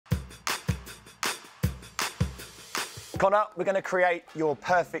Conor, we're going to create your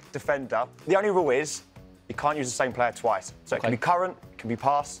perfect defender. The only rule is you can't use the same player twice. So it can be current, it can be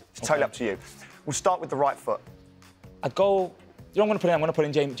past. It's totally up to you. We'll start with the right foot. I'd go. You know, I'm going to put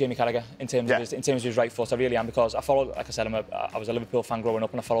in Jamie Carragher in terms of his right foot. I really am, because I followed, like I said, I was a Liverpool fan growing up,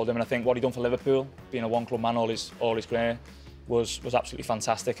 and I followed him. And I think what he done for Liverpool, being a one-club man all his career, was absolutely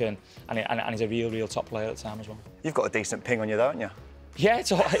fantastic. And he's a real top player at the time as well. You've got a decent ping on you, though, haven't you? Yeah,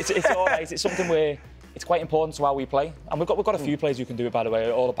 it's all right. It's something where it's quite important to how we play. And we've got a few players who can do it, by the way.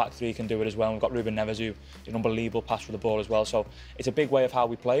 All the back three can do it as well. And we've got Ruben Neves, who's an unbelievable pass for the ball as well. So it's a big way of how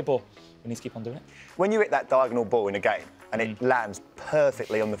we play, but we need to keep on doing it. When you hit that diagonal ball in a game and it lands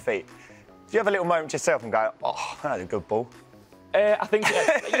perfectly on the feet, do you have a little moment to yourself and go, oh, that was a good ball? I think,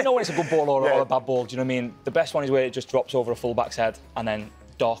 you know when it's a good ball or a bad ball, do you know what I mean? The best one is where it just drops over a full-back's head, and then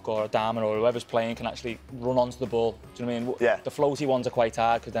Doc or Adama or whoever's playing can actually run onto the ball. Do you know what I mean? Yeah. The floaty ones are quite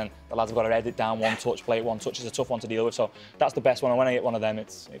hard, because then the lads have got to head it down one touch, play it one touch. Is a tough one to deal with. So that's the best one. And when I hit one of them,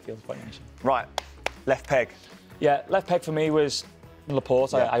 it feels quite nice. Right, left peg. Yeah, left peg for me was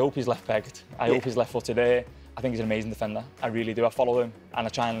Laporte. I hope he's left pegged. I hope he's left footed. I think he's an amazing defender. I really do. I follow him and I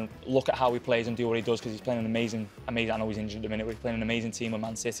try and look at how he plays and do what he does, because he's playing an amazing. I know he's injured at the minute, but he's playing an amazing team with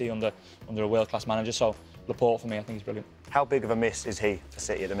Man City under a world-class manager. So Laporte for me, I think he's brilliant. How big of a miss is he for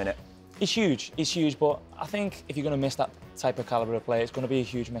City at the minute? He's huge, but I think if you're going to miss that type of calibre of player, it's going to be a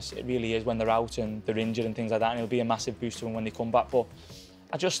huge miss. It really is, when they're out and they're injured and things like that, and it'll be a massive boost to them when they come back. But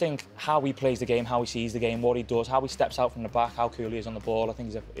I just think how he plays the game, how he sees the game, what he does, how he steps out from the back, how cool he is on the ball, I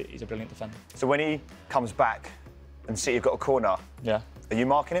think he's a brilliant defender. So when he comes back and City have got a corner, are you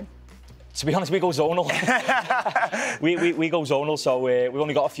marking him? To be honest, we go zonal. we go zonal, so we've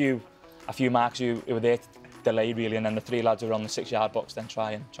only got a few marks who were there to delay, really, and then the three lads who are on the 6-yard box then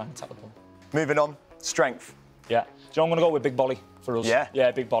try and attack the ball. Moving on, strength. Yeah. So I'm going to go with Big Bolly for us.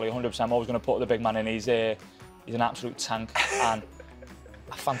 Yeah, Big Bolly, 100%. I'm always going to put the big man in. He's an absolute tank and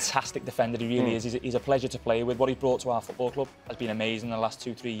a fantastic defender. He really is. He's a pleasure to play with. What he brought to our football club has been amazing in the last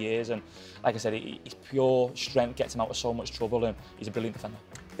 2-3 years. And like I said, his pure strength gets him out of so much trouble, and he's a brilliant defender.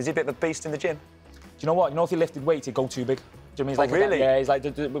 Is he a bit of a beast in the gym? Do you know what? You know, if he lifted weights, he'd go too big. Do you know what I mean? Really? Yeah, he's like,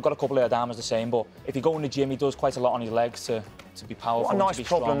 we've got a couple of Adamas the same, but if you go in the gym, he does quite a lot on his legs to be powerful. What a nice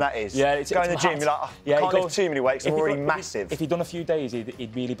problem that is. Yeah, it's going in the gym, you're like, oh, I can't lift too many weights, I'm already massive. If he'd done a few days,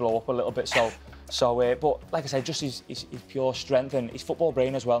 he'd really blow up a little bit. But like I said, just his pure strength and his football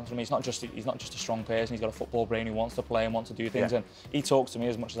brain as well. I mean, he's not just a strong person. He's got a football brain. He wants to play and wants to do things, and he talks to me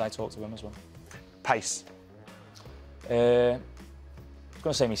as much as I talk to him as well. Pace. I was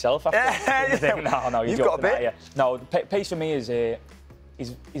going to say myself. No, you've got a bit. Yeah. No, pace for me is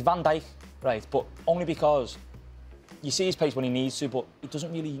Van Dijk, right? But only because you see his pace when he needs to, but he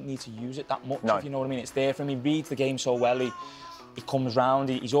doesn't really need to use it that much. If you know what I mean. It's there for him. He reads the game so well. He comes round.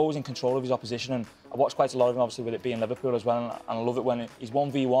 He's always in control of his opposition, and I watch quite a lot of him, obviously, with it being Liverpool as well. And I love it when he's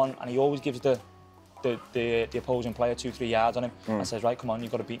 1v1, and he always gives the opposing player 2-3 yards on him and says, right, come on,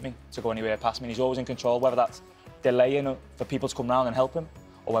 you've got to beat me to go anywhere past me. And he's always in control, whether that's delaying for people to come round and help him,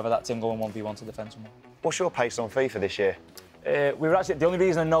 or whether that's him going 1v1 to defend someone. What's your pace on FIFA this year? We were actually, the only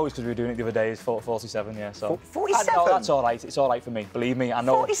reason I know is because we were doing it the other day, is 47, yeah. So 47? No, that's all right. It's all right for me. Believe me, I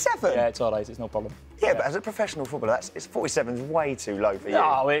know. 47? Yeah, it's all right. It's no problem. Yeah, but as a professional footballer, 47 is way too low for you.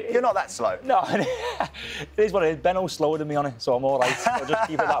 No, you're not that slow. No, it is what it is. Benno's slower than me on it, so I'm all right. So just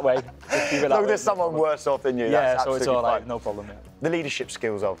keep it that way. Just keep it that way. There's someone worse off than you. Yeah, so it's all right. No problem. Yeah. The leadership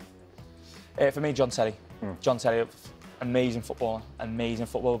skills of? For me, John Terry. John Terry. Amazing footballer,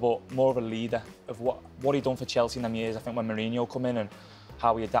 but more of a leader of what he done for Chelsea in them years. I think when Mourinho come in and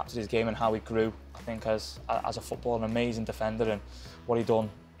how he adapted his game and how he grew, I think as a footballer, an amazing defender, and what he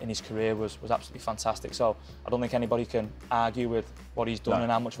done in his career was absolutely fantastic. So I don't think anybody can argue with what he's done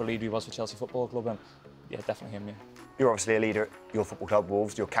and how much of a leader he was for Chelsea Football Club, and yeah, definitely him. Yeah. You're obviously a leader at your football club,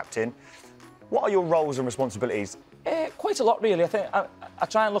 Wolves. You're captain. What are your roles and responsibilities? Quite a lot, really. I think I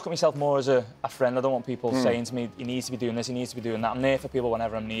try and look at myself more as a friend. I don't want people saying to me, he needs to be doing this, he needs to be doing that. I'm there for people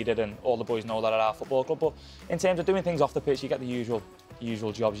whenever I'm needed, and all the boys know that at our football club. But in terms of doing things off the pitch, you get the usual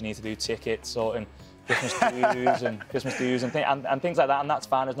jobs you need to do, tickets, sorting Christmas dues and things like that, and that's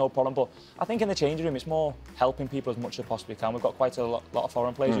fine, there's no problem. But I think in the changing room, it's more helping people as much as I possibly can. We've got quite a lot of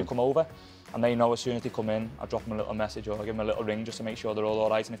foreign players who come over, and they know as soon as they come in, I drop them a little message or I give them a little ring just to make sure they're all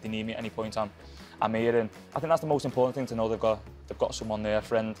right, and if they need me at any point, I'm here. And I think that's the most important thing, to know they've got someone there, a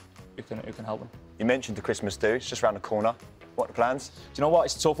friend, who can help them. You mentioned the Christmas do, it's just around the corner. What are the plans? Do you know what?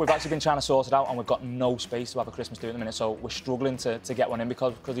 It's tough. We've actually been trying to sort it out, and we've got no space to have a Christmas do at the minute, so we're struggling to get one in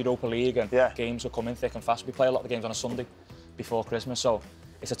because of the Europa League and games are coming thick and fast. We play a lot of the games on a Sunday before Christmas, so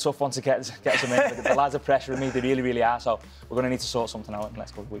it's a tough one to get us in. The lads are pressuring me, they really are, so we're going to need to sort something out in the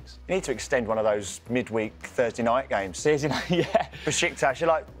next couple of weeks. You need to extend one of those midweek Thursday night games. Thursday night, yeah. Besiktas, you're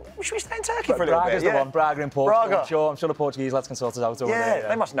like, should we stay in Turkey for a little bit? Braga's the one, Braga in Portugal. I'm sure the Portuguese lads can sort us out over there. Yeah,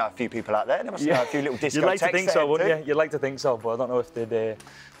 they must know a few people out there. They must know a few little discotheques. You'd like to think so, wouldn't you? You'd like to think so, but I don't know if they'd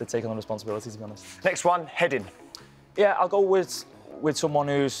take on the responsibility, to be honest. Next one, heading. Yeah, I'll go with someone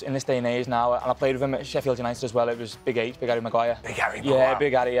who's in this day and age now, and I played with him at Sheffield United as well. It was Big H, Big Harry Maguire. Big Harry Maguire. Yeah,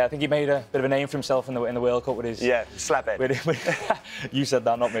 Big Harry. Yeah. I think he made a bit of a name for himself in the World Cup with his slap head. You said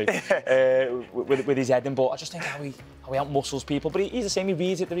that, not me. With his heading, but I just think how he out-muscles people. But he's the same. He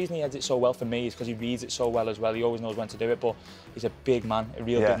reads it. The reason he heads it so well for me is because he reads it so well as well. He always knows when to do it. But he's a big man, a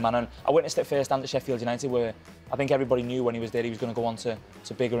real big man. And I witnessed it firsthand at Sheffield United, where I think everybody knew when he was there he was going to go on to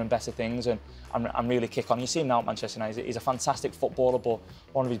bigger and better things, and really kick on. You see him now at Manchester United. He's a fantastic footballer, but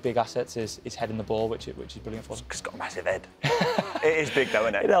one of his big assets is heading the ball, which is brilliant for him. He's got a massive head. It is big though,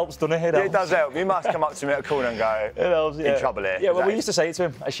 isn't it? It helps, doesn't it? It does help. You must come up to me at a corner and go, it helps, yeah. In trouble here. Yeah, well, we used to say it to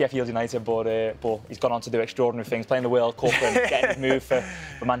him at Sheffield United, but he's gone on to do extraordinary things, playing the World Cup and getting his move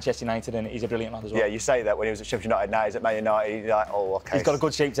for Manchester United, and he's a brilliant lad as well. Yeah, you say that when he was at Sheffield United, now he's at Man United, you're like, oh, OK. He's got a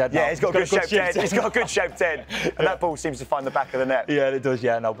good shaped head now. Yeah, he's got a good shaped head. He's got a good shaped head. And that ball seems to find the back of the net. Yeah, it does,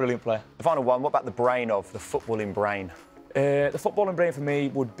 yeah, no, brilliant player. The final one, what about the brain of the footballing brain? The footballing brain for me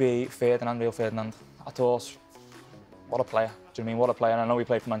would be Ferdinand, Rio Ferdinand. I thought, what a player. Do you know what I mean? What a player. And I know he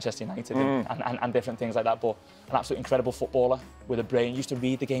played for Manchester United and different things like that, but an absolute incredible footballer with a brain. He used to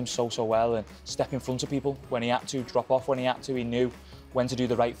read the game so well and step in front of people when he had to, drop off when he had to. He knew when to do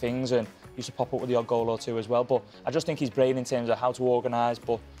the right things, and he used to pop up with the odd goal or two as well. But I just think his brain in terms of how to organise,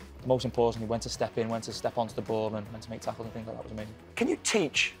 but most importantly, when to step in, when to step onto the ball and when to make tackles and things like that was amazing. Can you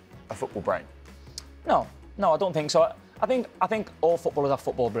teach a football brain? No, I don't think so. I think all footballers have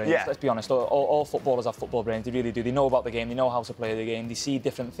football brains, let's be honest. All footballers have football brains, they really do. They know about the game, they know how to play the game, they see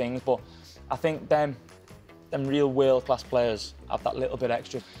different things, but I think them real world-class players have that little bit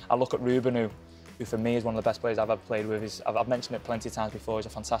extra. I look at Ruben, who for me is one of the best players I've ever played with. I've mentioned it plenty of times before, he's a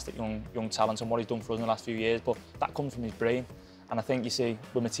fantastic young talent and what he's done for us in the last few years, but that comes from his brain. And I think you see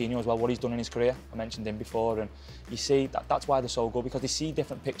with Moutinho as well, what he's done in his career. I mentioned him before, and you see that's why they're so good, because they see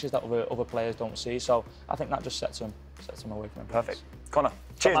different pictures that other players don't see. So I think that just sets them away from him. Perfect. Conor,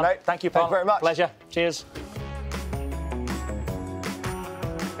 cheers, mate. Thank you, Paul. Thank you very much. Pleasure. Cheers.